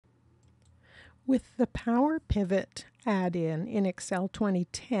With the PowerPivot add-in in Excel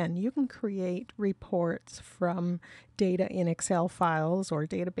 2010, you can create reports from data in Excel files or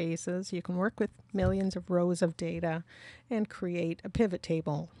databases. You can work with millions of rows of data and create a pivot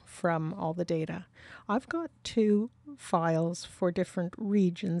table from all the data. I've got two files for different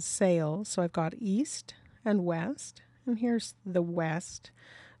regions sales. So I've got East and West, and here's the West.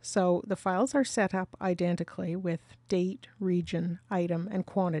 So the files are set up identically with date, region, item, and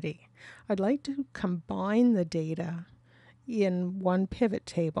quantity. I'd like to combine the data in one pivot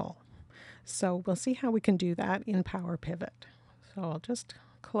table. So we'll see how we can do that in PowerPivot. So I'll just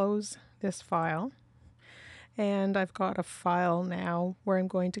close this file. And I've got a file now where I'm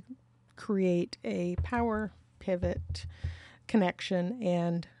going to create a PowerPivot connection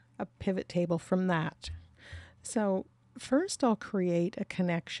and a pivot table from that. So first, I'll create a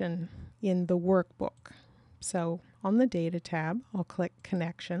connection in the workbook. So on the Data tab, I'll click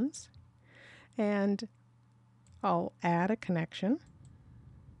Connections, and I'll add a connection.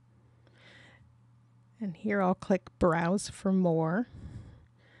 And here I'll click Browse for More,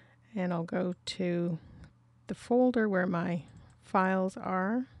 and I'll go to the folder where my files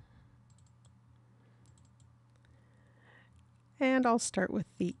are. And I'll start with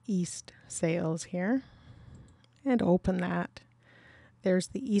the East sales here and open that. There's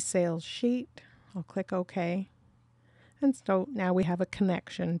the eSales sheet. I'll click OK. And so now we have a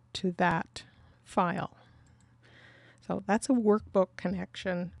connection to that file. So that's a workbook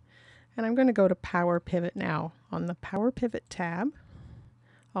connection. And I'm going to go to PowerPivot now. On the PowerPivot tab,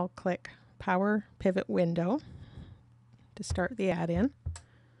 I'll click PowerPivot window to start the add-in.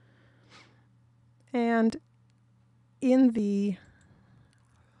 And in the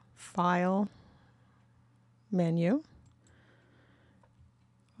File menu,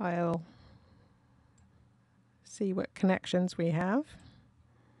 I'll see what connections we have.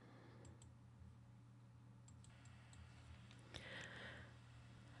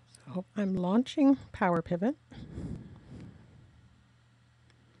 So I'm launching PowerPivot.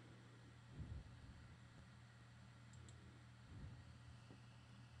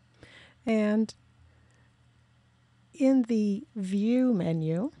 And in the View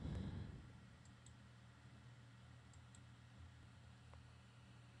menu,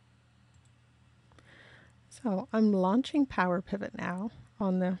 so I'm launching PowerPivot now.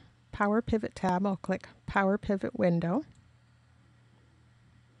 On the PowerPivot tab, I'll click PowerPivot window.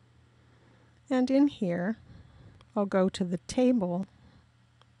 And in here, I'll go to the Table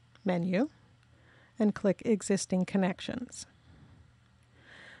menu and click Existing Connections.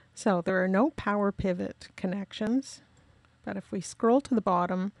 So there are no PowerPivot connections, but if we scroll to the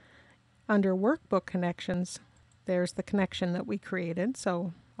bottom, under Workbook Connections, there's the connection that we created.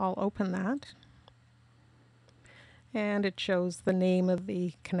 So I'll open that. And it shows the name of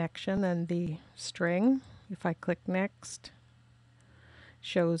the connection and the string. If I click Next, it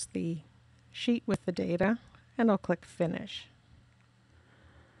shows the sheet with the data, and I'll click Finish.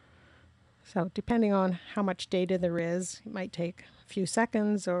 So depending on how much data there is, it might take a few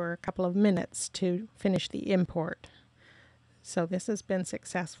seconds or a couple of minutes to finish the import. So this has been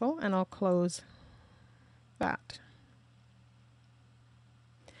successful, and I'll close that.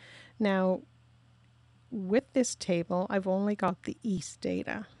 Now, with this table, I've only got the East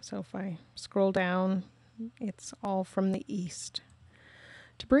data. So if I scroll down, it's all from the East.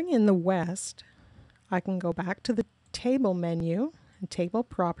 To bring in the West, I can go back to the Table menu and Table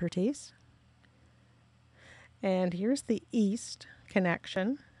Properties. And here's the East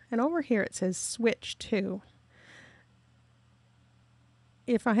connection. And over here it says Switch To.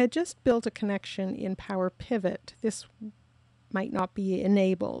 If I had just built a connection in PowerPivot, this might not be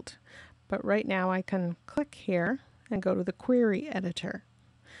enabled. But right now I can click here and go to the query editor.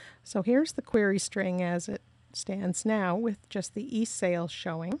 So here's the query string as it stands now with just the East sales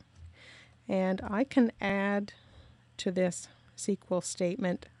showing. And I can add to this SQL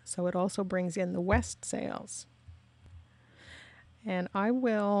statement so it also brings in the West sales. And I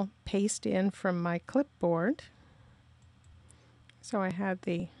will paste in from my clipboard. So I had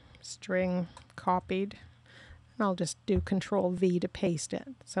the string copied. I'll just do Control V to paste it.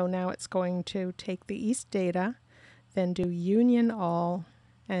 So now it's going to take the East data, then do Union All,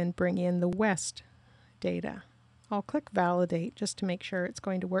 and bring in the West data. I'll click Validate just to make sure it's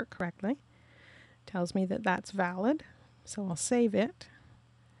going to work correctly. It tells me that that's valid, so I'll save it.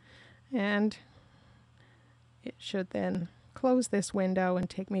 And it should then close this window and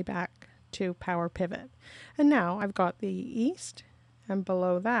take me back to PowerPivot. And now I've got the East, and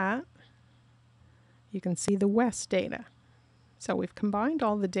below that, you can see the West data. So we've combined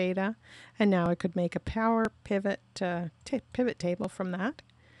all the data, and now I could make a PowerPivot pivot table from that.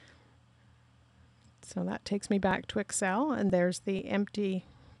 So that takes me back to Excel, and there's the empty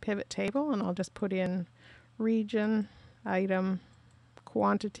pivot table, and I'll just put in region, item,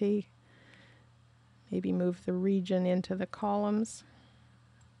 quantity, maybe move the region into the columns.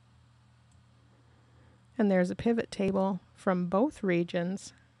 And there's a pivot table from both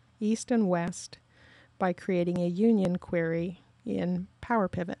regions, east and west, by creating a union query in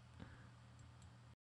PowerPivot.